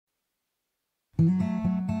Hi,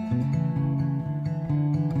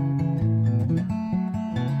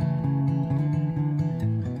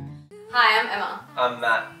 I'm Emma. I'm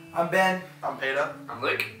Matt. I'm Ben. I'm Peter. I'm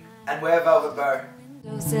Luke. And we're Velvet Bow.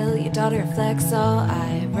 So silly, your daughter reflects all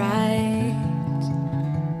I write.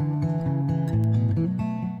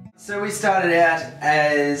 So we started out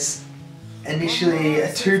as initially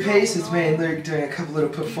a two-piece with me and Luke doing a couple little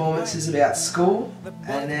performances about school,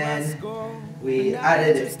 and then we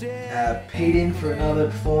added Pete in for another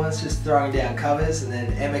performance, just throwing down covers, and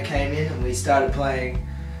then Emma came in and we started playing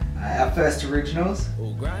our first originals,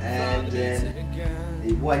 and then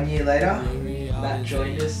 1 year later Matt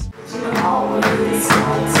joined us.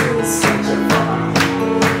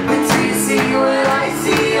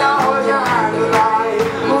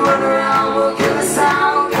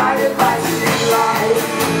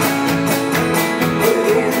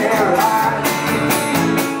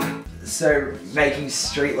 So making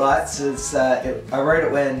streetlights is, I wrote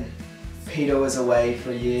it when Peter was away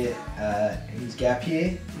for a year in his gap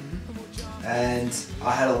year, and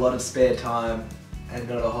I had a lot of spare time and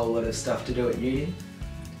not a whole lot of stuff to do at uni.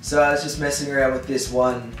 So I was just messing around with this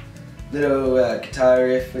one little guitar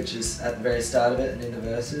riff, which is at the very start of it and in the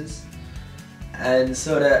verses. And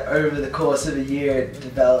sort of over the course of a year it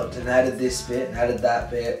developed and added this bit and added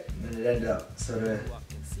that bit, and it ended up sort of,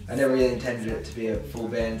 I never really intended it to be a full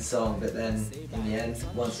band song, but then in the end,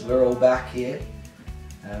 once we're all back here,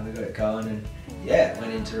 we got it going, and yeah,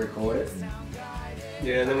 went in to record it.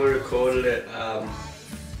 Yeah, and then we recorded it a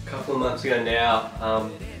couple of months ago now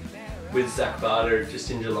with Zach Barter just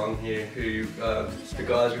in Geelong here, who the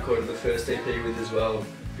guys recorded the first EP with as well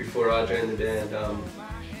before I joined the band.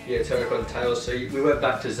 Yeah, Terracotta Tales. So we went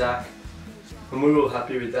back to Zach and we were all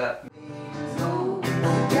happy with that.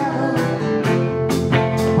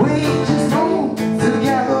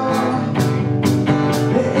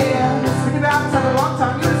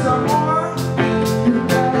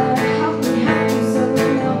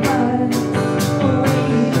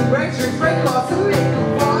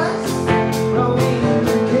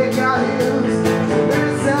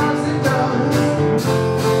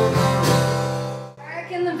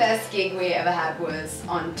 Gig we ever had was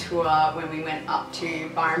on tour when we went up to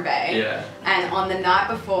Byron Bay. Yeah. And on the night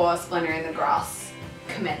before Splendour in the Grass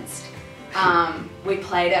commenced, we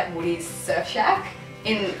played at Woody's Surf Shack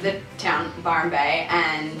in the town Byron Bay,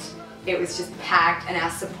 and it was just packed and our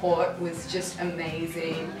support was just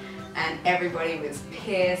amazing, and everybody was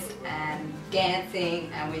pissed and dancing,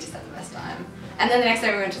 and we just had the best time. And then the next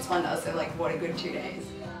day we went to Splendour, so like what a good 2 days.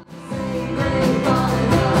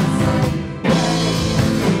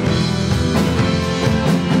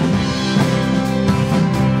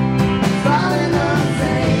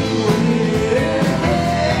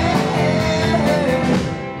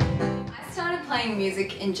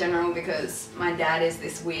 Music in general because my dad is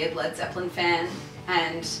this weird Led Zeppelin fan,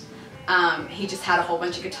 and he just had a whole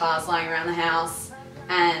bunch of guitars lying around the house,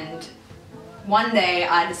 and one day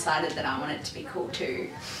I decided that I wanted to be cool too,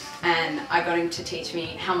 and I got him to teach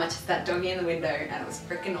me How Much Is That Doggy in the Window, and it was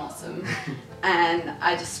freaking awesome. And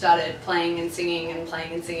I just started playing and singing and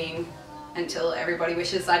playing and singing until everybody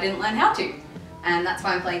wishes I didn't learn how to, and that's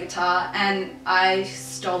why I'm playing guitar. And I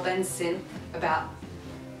stole Ben's synth about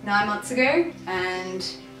 9 months ago, and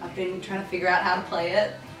I've been trying to figure out how to play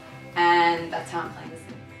it, and that's how I'm playing this.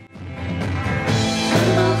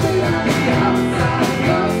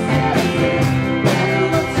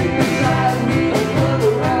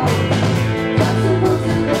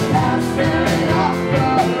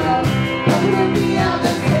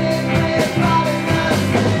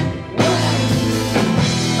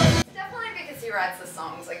 It's definitely because he writes the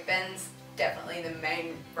songs. Like, Ben's definitely the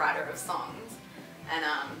main writer of songs. And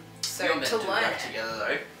so You're meant to learn work it together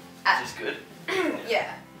though, which is good.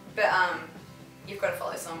 yeah, but you've got to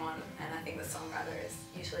follow someone, and I think the songwriter is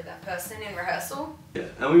usually that person in rehearsal. Yeah,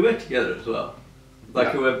 and we work together as well. Like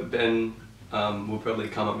whoever Ben will probably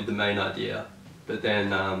come up with the main idea, but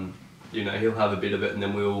then you know, he'll have a bit of it, and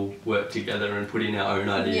then we'll work together and put in our own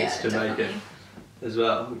ideas to make it as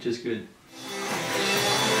well, which is good.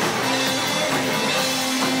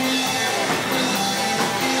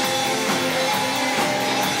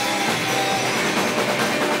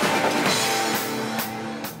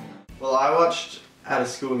 Well, I watched at a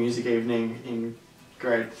school music evening in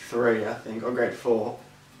grade 3, I think, or grade 4.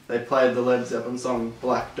 They played the Led Zeppelin song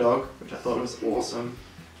Black Dog, which I thought was awesome.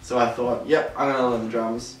 So I thought, yep, I'm gonna learn the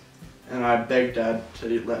drums. And I begged Dad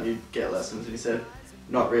to let me get lessons, and he said,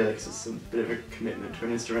 not really, because it's a bit of a commitment to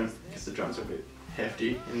an instrument, because the drums are a bit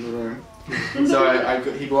hefty in the room. So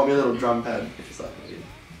he bought me a little drum pad, which is like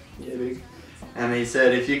maybe big. And he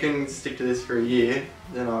said, if you can stick to this for a year,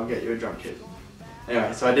 then I'll get you a drum kit.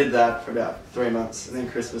 Anyway, so I did that for about 3 months, and then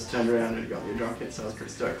Christmas turned around and got me a drum kit, so I was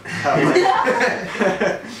pretty stoked.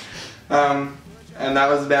 And that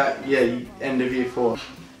was about, end of year 4.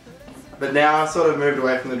 But now I've sort of moved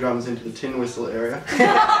away from the drums into the tin whistle area.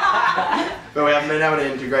 But we haven't been able to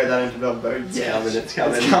integrate that into Velvet Boats. Yeah, I mean, it's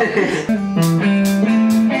coming. It's coming.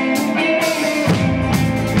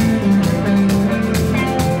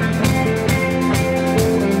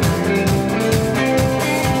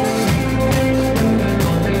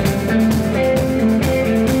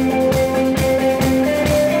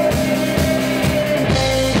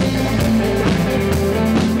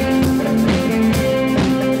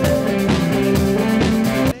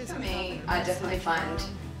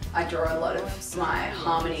 I draw a lot of my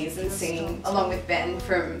harmonies and singing along with Ben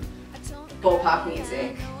from Ballpark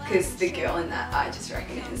Music, because the girl in that I just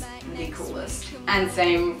reckon is the coolest. And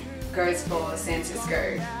same goes for San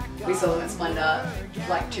Cisco. We saw them at Splendor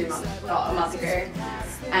like a month ago,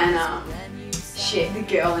 and shit, the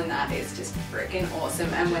girl in that is just freaking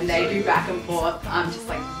awesome. And when they do back and forth, I'm just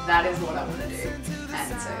like, that is what I want to do.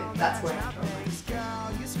 And so that's where I draw mine.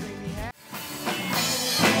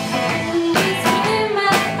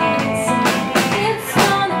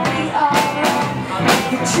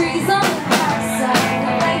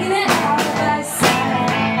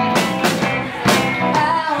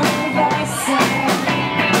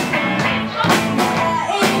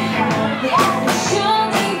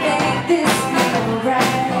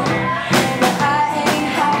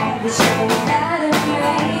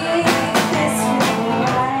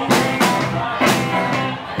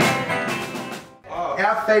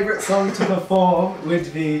 Our favourite song to perform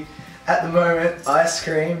would be, at the moment, Ice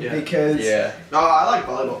Cream, because... Yeah. Oh, I like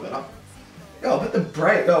Volleyball better. Oh, but the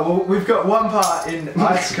break... Oh, well, we've got one part in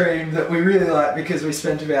Ice Cream that we really like because we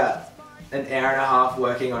spent about an hour and a half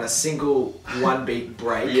working on a single one-beat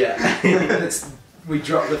break. Yeah. We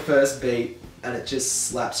drop the first beat and it just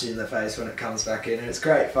slaps you in the face when it comes back in, and it's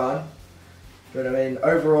great fun. But I mean,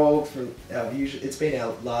 overall, for our it's been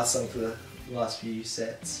our last song for the last few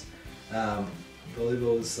sets.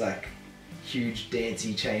 Volleyball's like huge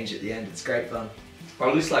dancey change at the end. It's great fun.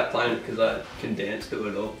 I just like playing it because I can dance to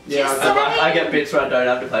it all. Yeah, I get bits where I don't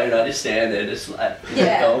have to play it. I just stand there, just like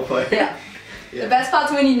go for it. Yeah. The best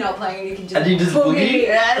part's when you're not playing and you can just. And you just boogie.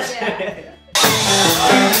 Yes.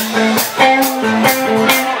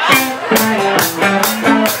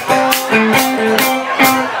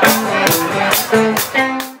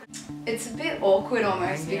 It's a bit awkward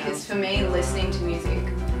almost because for me, listening to music,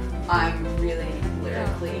 I'm really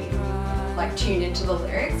lyrically tuned into the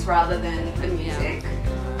lyrics rather than the music.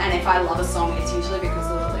 And if I love a song, it's usually because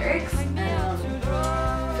of the lyrics.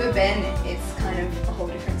 For Ben, it's kind of a whole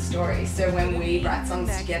different story. So when we write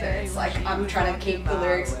songs together, it's like I'm trying to keep the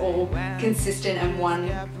lyrics all consistent and one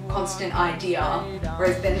constant idea,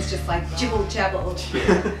 whereas Ben's just like jibble jabble.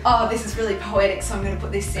 Oh, this is really poetic, so I'm going to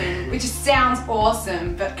put this in, which just sounds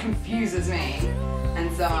awesome but confuses me.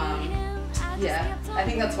 And so, yeah, I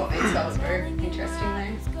think that's what makes Velvet interesting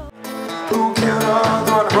though. Who killed her?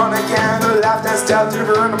 Gonna run again. The life that's dealt to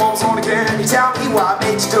burn the most on again. You tell me why I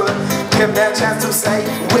made you do it. Give me that chance to say,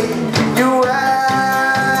 wait, you were,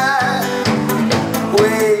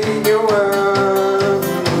 wait, you were.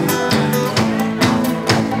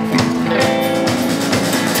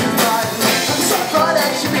 But I'm so proud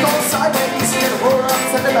that you be going sideways. See the world,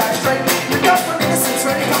 send it back straight. You got from innocence,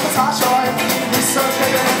 ready to come with Tasha. You so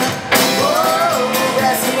baby. Whoa,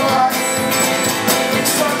 yes it was.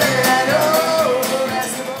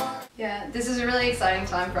 Yeah, this is a really exciting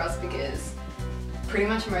time for us because pretty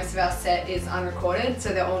much most of our set is unrecorded, so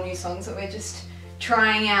they're all new songs that we're just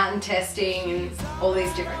trying out and testing and all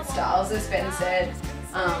these different styles, as Ben said.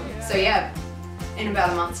 So yeah, in about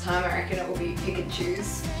a month's time I reckon it will be pick and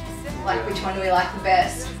choose, like which one do we like the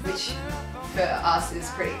best, which for us is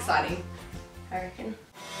pretty exciting, I reckon.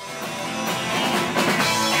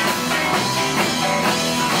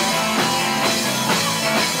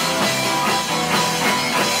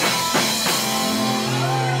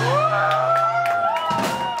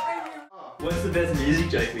 What's the best music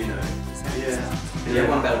joke we know? Yeah. Yeah,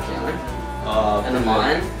 one about a piano. And a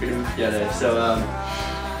mine. Bit of a piano. So,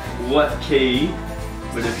 what key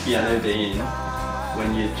would a piano be in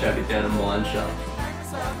when you chuck it down a mine shaft?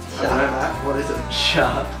 I don't know that. What is it?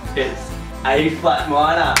 Shaft. It's A flat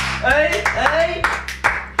minor. Hey, hey!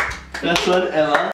 That's what Emma